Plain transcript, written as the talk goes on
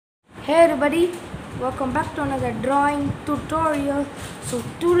Hey everybody, welcome back to another drawing tutorial. So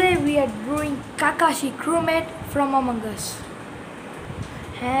today we are drawing Kakashi Crewmate from Among Us.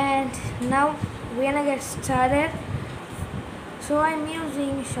 And now we're gonna get started. So I'm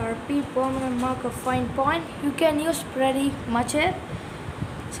using Sharpie permanent marker fine point. You can use pretty much it.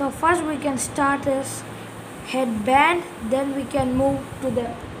 So first we can start this headband, then we can move to the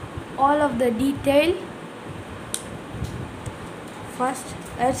all of the detail. First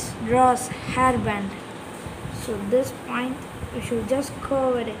let's draw a hairband. So this point we should just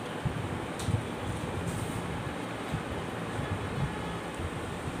cover it.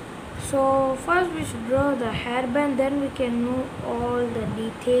 So first we should draw the hairband, then we can move all the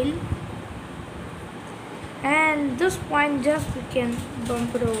detail. And this point just we can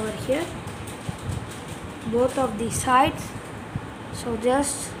bump it over here, both of the sides. So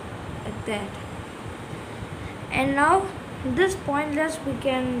just like that. And now this point just we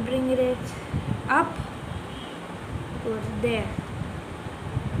can bring it up towards there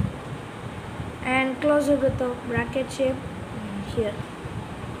and close it with a bracket shape here.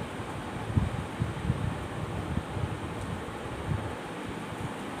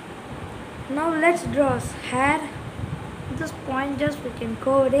 Now let's draw his hair. This point just we can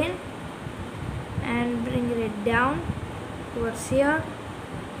curve it in and bring it down towards here.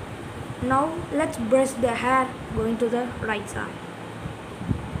 Now let's brush the hair going to the right side.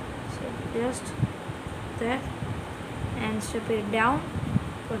 So just that and strip it down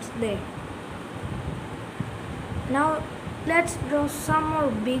towards there. Now let's draw some more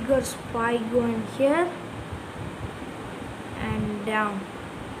bigger spike going here and down.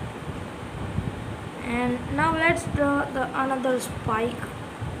 And now let's draw the another spike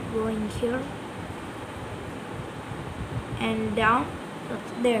going here and down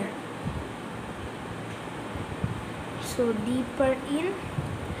there. So deeper in.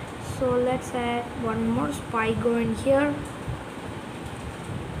 So let's add one more spike going here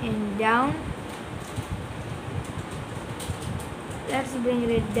and down. Let's bring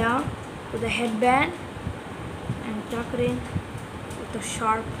it down to the headband and tuck it in with a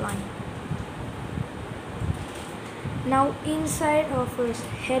sharp line. Now inside of his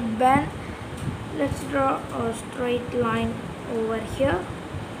headband, let's draw a straight line over here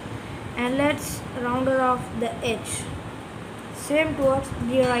and let's round it off the edge, same towards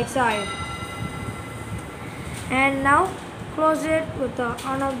the right side. And now close it with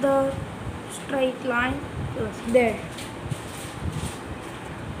another straight line towards there.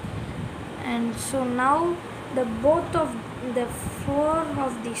 And so now both of the four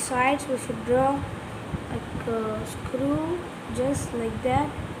of the sides we should draw like a screw, just like that.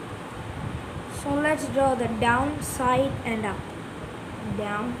 So let's draw the down, side and up,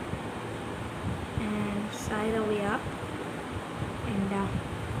 down and side away up and down.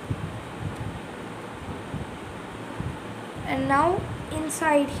 And now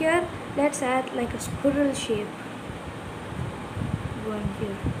inside here let's add like a squirrel shape going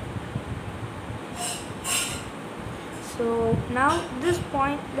here. So now this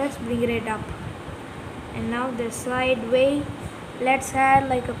point let's bring it up. And now the side way, let's add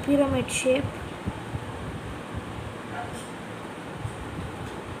like a pyramid shape.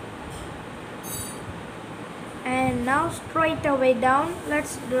 And now straight away down,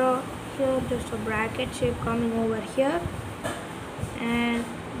 let's draw here just a bracket shape coming over here. And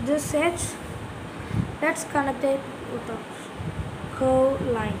this edge, let's connect it with a curved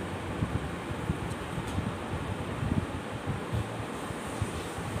line.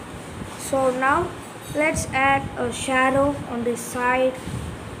 So now let's add a shadow on the side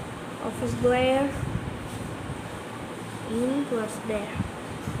of his glare in towards there.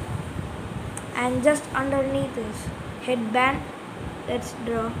 And just underneath his headband, let's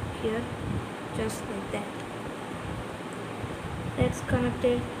draw here just like that. Let's connect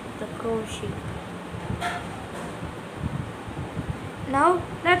it with the curve shape. Now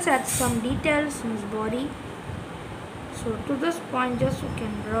let's add some details in his body. So to this point just we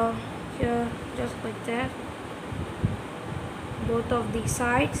can draw here just like that, both of the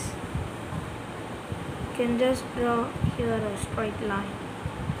sides. You can just draw here a straight line.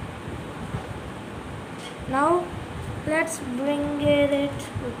 Now let's bring it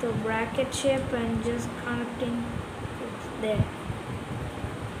with a bracket shape and just connecting it there.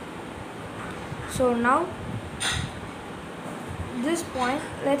 So now this point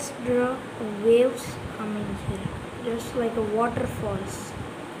let's draw waves coming here, just like a waterfalls.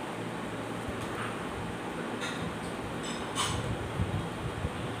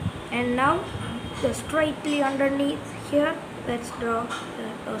 And now the straightly underneath here, let's draw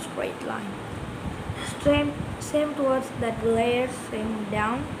a straight line. Same towards that layer, same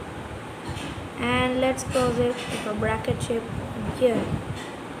down and let's close it with a bracket shape here.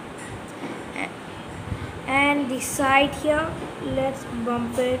 And the side here, let's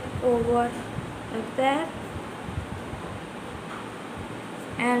bump it over like that,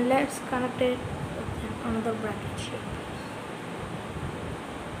 and let's connect it with another bracket shape.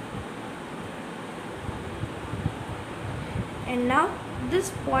 And now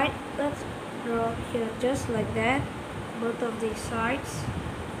this point, let's draw here just like that, both of these sides.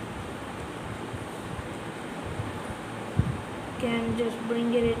 Can just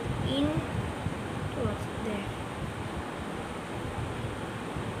bring it in towards there.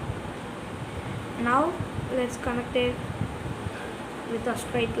 Now let's connect it with a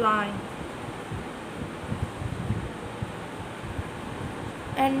straight line.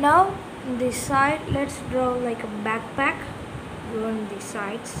 And now this side, let's draw like a backpack on the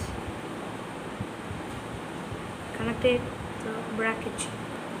sides. Connect it to the bracket shape.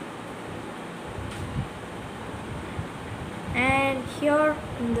 And here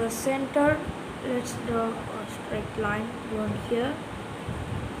in the center, let's draw a straight line going here.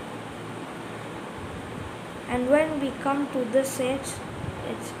 And when we come to this edge,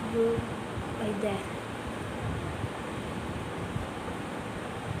 let's go like that.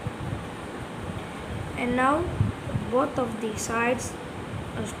 And now both of the sides,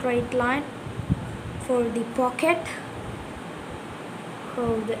 a straight line for the pocket,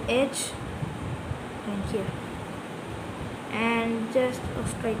 for the edge, and here, and just a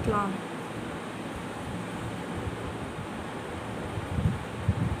straight line.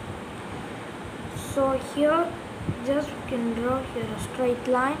 So here just we can draw here a straight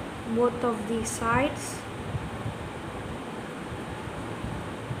line both of these sides,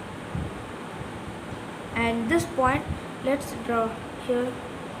 and this point let's draw here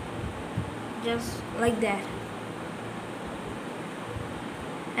just like that.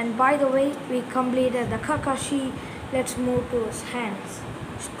 And by the way, we completed the Kakashi. Let's move to his hands.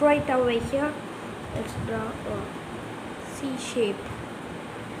 Straight away here, let's draw a C shape,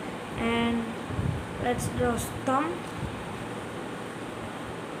 and let's draw his thumb,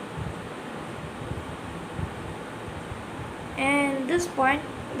 and this point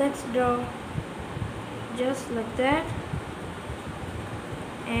let's draw just like that,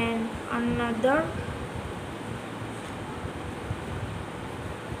 and another,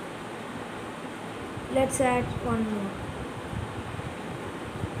 let's add one more.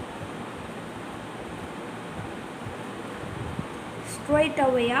 Straight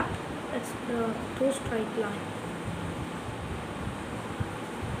away up, let's draw two straight lines.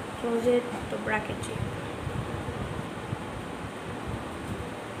 Close it to bracket shape.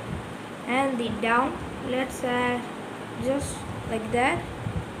 And the down, let's add just like that,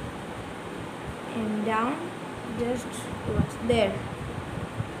 and down just towards there.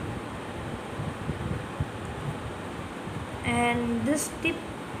 And this tip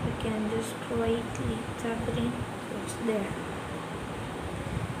we can just slightly tap it in towards there.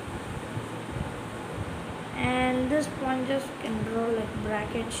 And this point just can draw like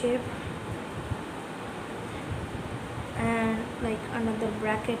bracket shape, and like another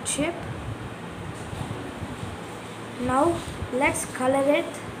bracket shape. Now let's color it.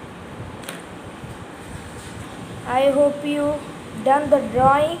 I hope you done the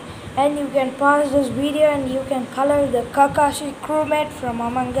drawing, and you can pause this video and you can color the Kakashi Crewmate from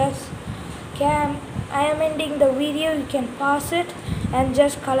Among Us. I am ending the video, you can pause it and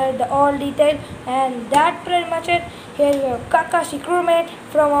just color the all detail, and that pretty much it. Here you have Kakashi Crewmate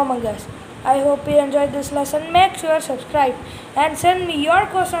from Among Us. I hope you enjoyed this lesson. Make sure subscribe and send me your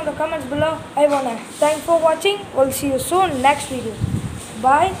question in the comments below. I wanna thank for watching. We'll see you soon next video.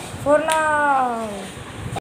 Bye for now.